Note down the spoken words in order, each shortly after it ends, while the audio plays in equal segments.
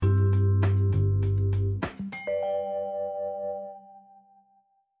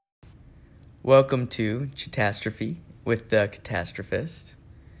Welcome to Catastrophe with the Catastrophist.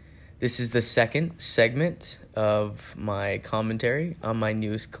 This is the second segment of my commentary on my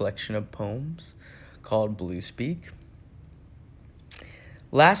newest collection of poems called Bluespeak.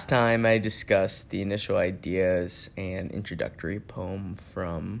 Last time I discussed the initial ideas and introductory poem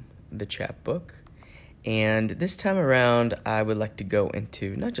from the chapbook, and this time around I would like to go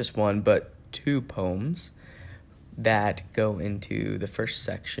into not just one but two poems that go into the first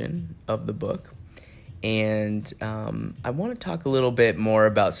section of the book. And I want to talk a little bit more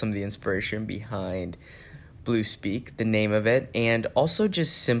about some of the inspiration behind Bluespeak, the name of it, and also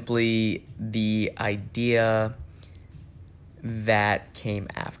just simply the idea that came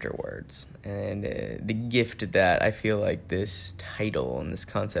afterwards, and the gift that I feel like this title and this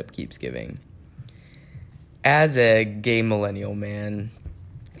concept keeps giving. As a gay millennial man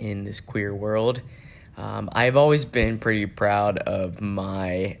in this queer world, I've always been pretty proud of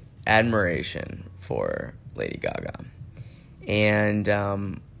my admiration for Lady Gaga.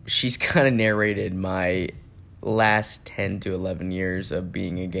 And she's kind of narrated my last 10 to 11 years of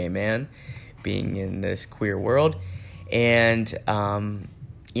being a gay man, being in this queer world. And, I'm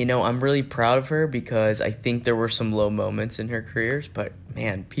really proud of her because I think there were some low moments in her careers. But,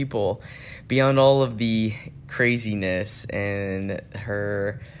 man, people, beyond all of the craziness and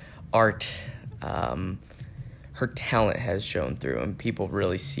her art, her talent has shown through, and people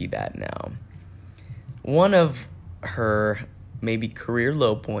really see that now. One of her maybe career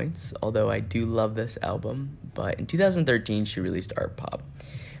low points, although I do love this album, but in 2013 she released Art Pop,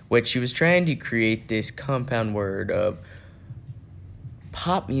 which she was trying to create this compound word of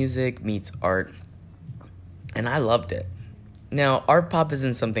pop music meets art, and I loved it. Now, Art Pop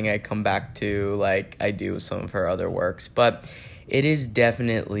isn't something I come back to like I do with some of her other works, but it is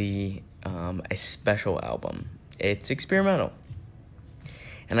definitely a special album. It's experimental.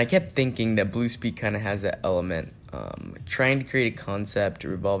 And I kept thinking that Bluespeak kind of has that element, trying to create a concept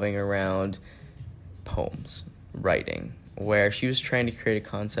revolving around poems, writing, where she was trying to create a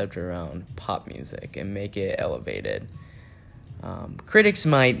concept around pop music and make it elevated. Critics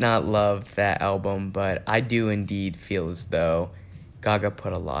might not love that album, but I do indeed feel as though Gaga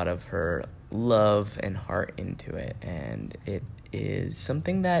put a lot of her love and heart into it, and it is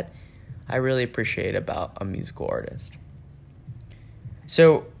something that I really appreciate about a musical artist.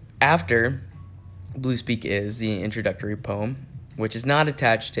 So after Bluespeak is the introductory poem, which is not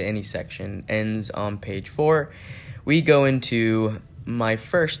attached to any section, ends on page 4, we go into my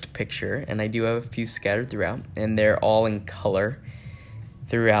first picture, and I do have a few scattered throughout, and they're all in color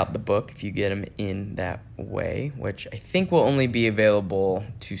throughout the book if you get them in that way, which I think will only be available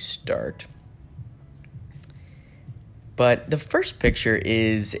to start. But the first picture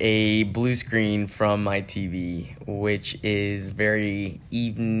is a blue screen from my TV, which is very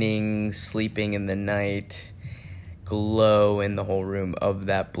evening, sleeping in the night, glow in the whole room of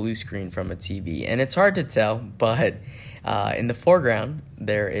that blue screen from a TV. And it's hard to tell, but in the foreground,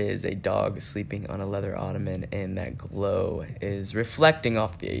 there is a dog sleeping on a leather ottoman, and that glow is reflecting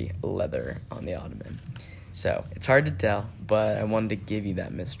off the leather on the ottoman. So it's hard to tell, but I wanted to give you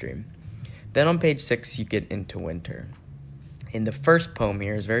that mystery. Then on page 6, you get into winter. And the first poem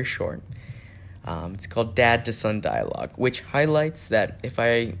here is very short. It's called Dad to Son Dialogue, which highlights that if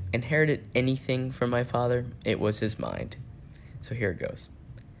I inherited anything from my father, it was his mind. So here it goes.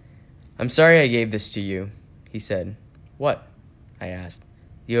 "I'm sorry I gave this to you," he said. "What?" I asked.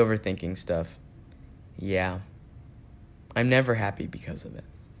 "The overthinking stuff." "Yeah. I'm never happy because of it."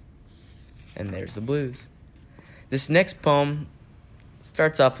 And there's the blues. This next poem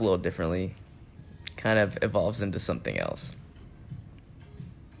starts off a little differently, kind of evolves into something else.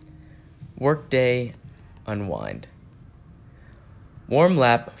 Workday, unwind. Warm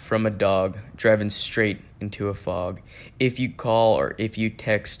lap from a dog, driving straight into a fog. If you call or if you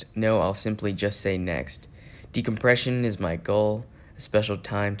text, no, I'll simply just say next. Decompression is my goal, a special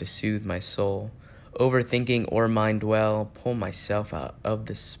time to soothe my soul. Overthinking or mind dwell, pull myself out of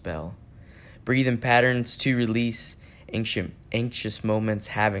the spell. Breathe in patterns to release, anxious moments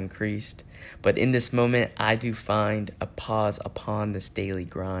have increased. But in this moment I do find a pause upon this daily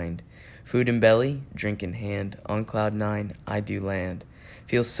grind. Food in belly, drink in hand, on cloud 9 I do land.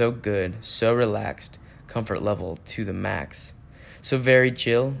 Feels so good, so relaxed, comfort level to the max. So very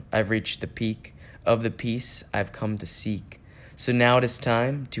chill, I've reached the peak of the peace I've come to seek. So now it is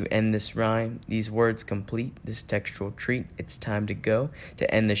time to end this rhyme, these words complete, this textual treat. It's time to go, to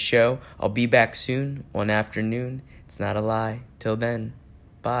end the show. I'll be back soon, one afternoon. It's not a lie. Till then,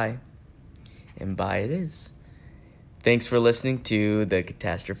 bye. And bye it is. Thanks for listening to The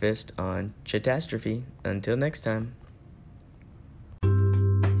Catastrophist on Catastrophe. Until next time.